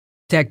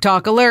Tech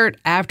Talk Alert.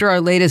 After our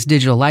latest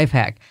digital life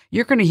hack,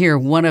 you're going to hear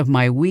one of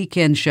my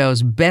weekend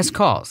show's best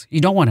calls.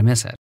 You don't want to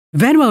miss it.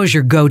 Venmo is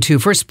your go-to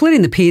for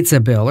splitting the pizza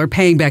bill or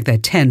paying back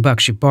that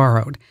 $10 you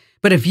borrowed.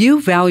 But if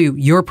you value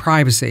your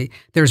privacy,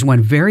 there's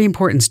one very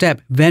important step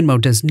Venmo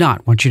does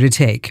not want you to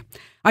take.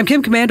 I'm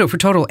Kim Commando for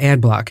Total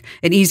Ad Block,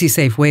 an easy,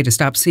 safe way to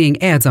stop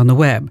seeing ads on the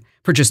web.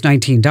 For just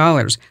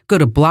 $19, go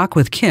to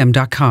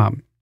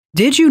blockwithkim.com.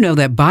 Did you know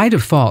that by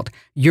default,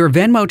 your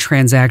Venmo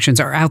transactions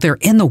are out there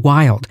in the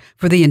wild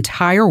for the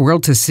entire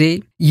world to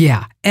see?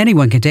 Yeah,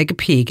 anyone can take a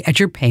peek at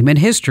your payment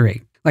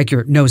history, like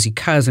your nosy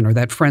cousin or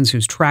that friend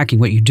who's tracking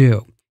what you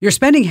do. Your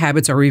spending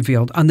habits are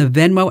revealed on the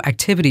Venmo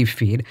activity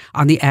feed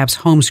on the app's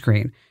home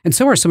screen, and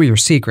so are some of your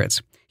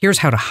secrets. Here's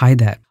how to hide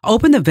that.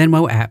 Open the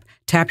Venmo app,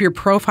 tap your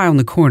profile in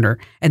the corner,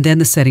 and then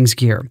the settings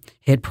gear.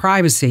 Hit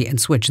privacy and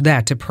switch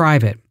that to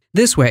private.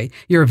 This way,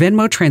 your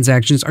Venmo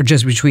transactions are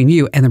just between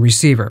you and the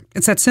receiver.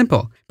 It's that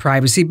simple.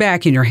 Privacy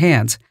back in your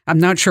hands. I'm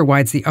not sure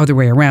why it's the other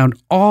way around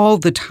all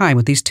the time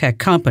with these tech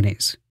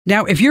companies.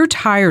 Now, if you're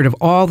tired of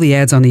all the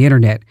ads on the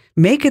internet,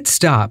 make it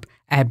stop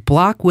at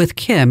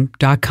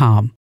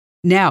blockwithkim.com.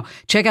 Now,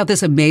 check out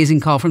this amazing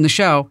call from the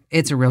show.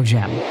 It's a real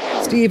gem.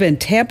 Steve in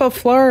Tampa,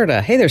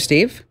 Florida. Hey there,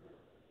 Steve.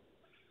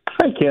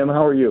 Hi, Kim.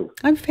 How are you?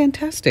 I'm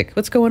fantastic.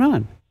 What's going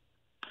on?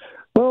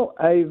 Well,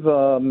 I've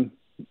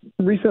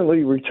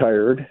recently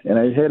retired, and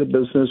I had a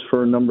business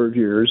for a number of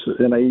years,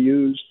 and I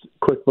used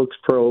QuickBooks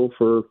Pro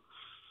for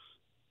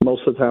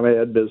most of the time I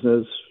had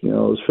business. You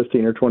know, it was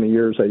 15 or 20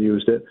 years I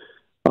used it.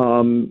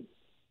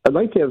 I'd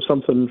like to have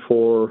something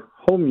for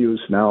home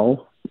use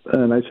now,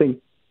 and I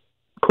think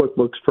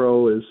QuickBooks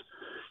Pro is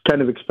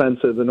kind of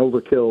expensive and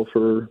overkill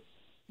for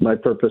my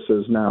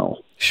purposes now.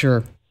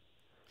 Sure.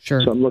 So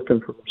I'm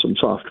looking for some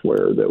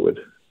software that would...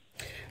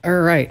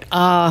 All right.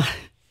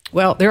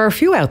 Well, there are a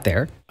few out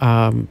there.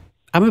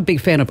 I'm a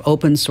big fan of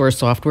open source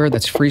software.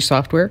 That's free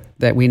software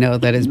that we know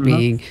that is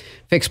being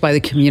fixed by the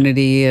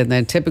community. And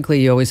then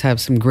typically you always have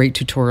some great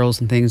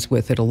tutorials and things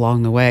with it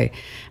along the way.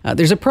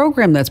 There's a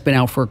program that's been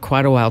out for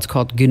quite a while. It's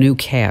called GNU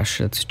Cash.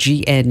 It's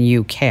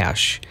GNU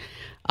Cash.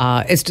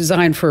 It's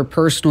designed for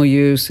personal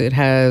use. It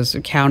has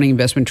accounting,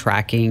 investment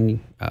tracking,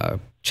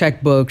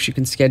 checkbooks. You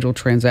can schedule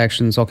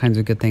transactions, all kinds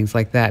of good things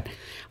like that.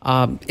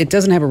 It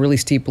doesn't have a really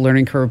steep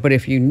learning curve, but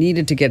if you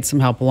needed to get some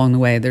help along the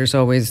way, there's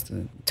always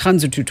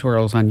tons of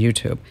tutorials on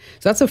YouTube.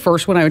 So that's the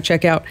first one I would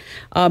check out.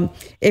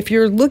 If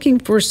you're looking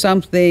for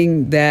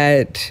something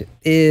that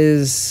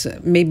is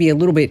maybe a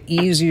little bit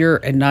easier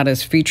and not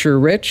as feature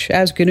rich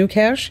as GNU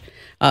Cash,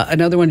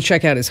 another one to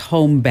check out is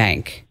Home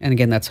Bank. And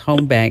again, that's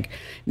Home Bank.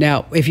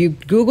 Now, if you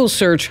Google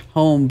search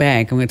Home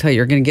Bank, I'm going to tell you,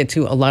 you're going to get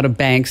to a lot of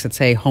banks that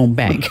say Home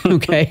Bank.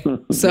 Okay.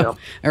 So, yeah.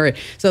 All right.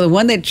 So the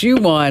one that you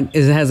want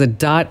is it has a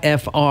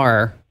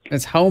 .fr.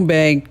 It's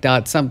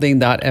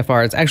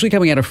homebank.something.fr. It's actually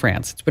coming out of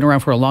France. It's been around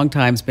for a long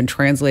time. It's been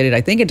translated,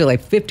 I think, into like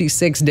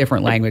 56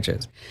 different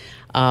languages.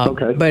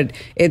 Okay. But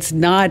it's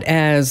not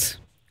as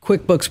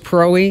QuickBooks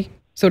Pro-y,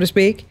 so to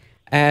speak,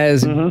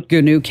 as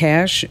GNU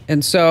Cash.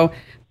 And so,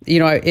 you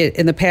know,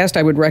 in the past,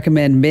 I would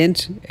recommend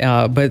Mint,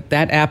 but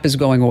that app is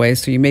going away.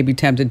 So you may be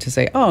tempted to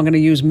say, oh, I'm going to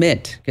use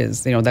Mint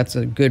because, you know, that's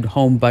a good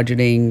home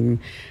budgeting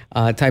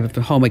type of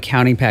home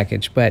accounting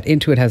package. But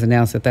Intuit has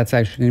announced that that's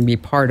actually going to be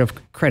part of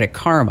Credit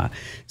Karma.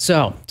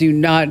 So do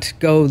not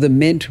go the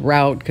Mint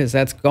route because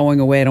that's going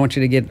away. I don't want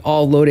you to get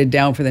all loaded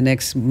down for the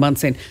next month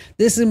saying,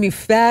 this is going to be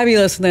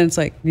fabulous. And then it's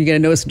like, you get a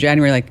notice in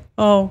January like,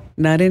 oh,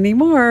 not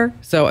anymore.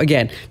 So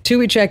again, two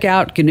we check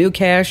out, GNU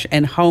Cash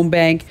and Home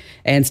Bank.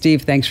 And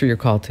Steve, thanks for your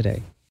call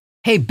today.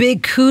 Hey,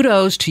 big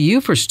kudos to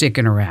you for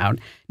sticking around.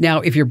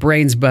 Now, if your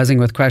brain's buzzing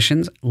with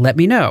questions, let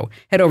me know.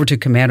 Head over to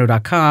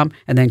commando.com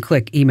and then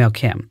click Email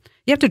Kim.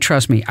 You have to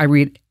trust me. I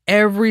read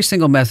every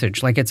single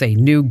message like it's a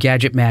new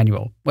gadget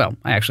manual. Well,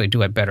 I actually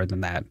do it better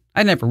than that.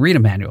 I never read a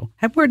manual.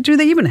 Do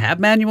they even have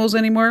manuals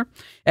anymore?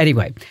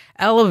 Anyway,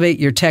 elevate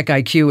your tech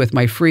IQ with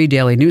my free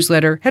daily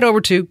newsletter. Head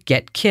over to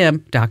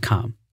getkim.com.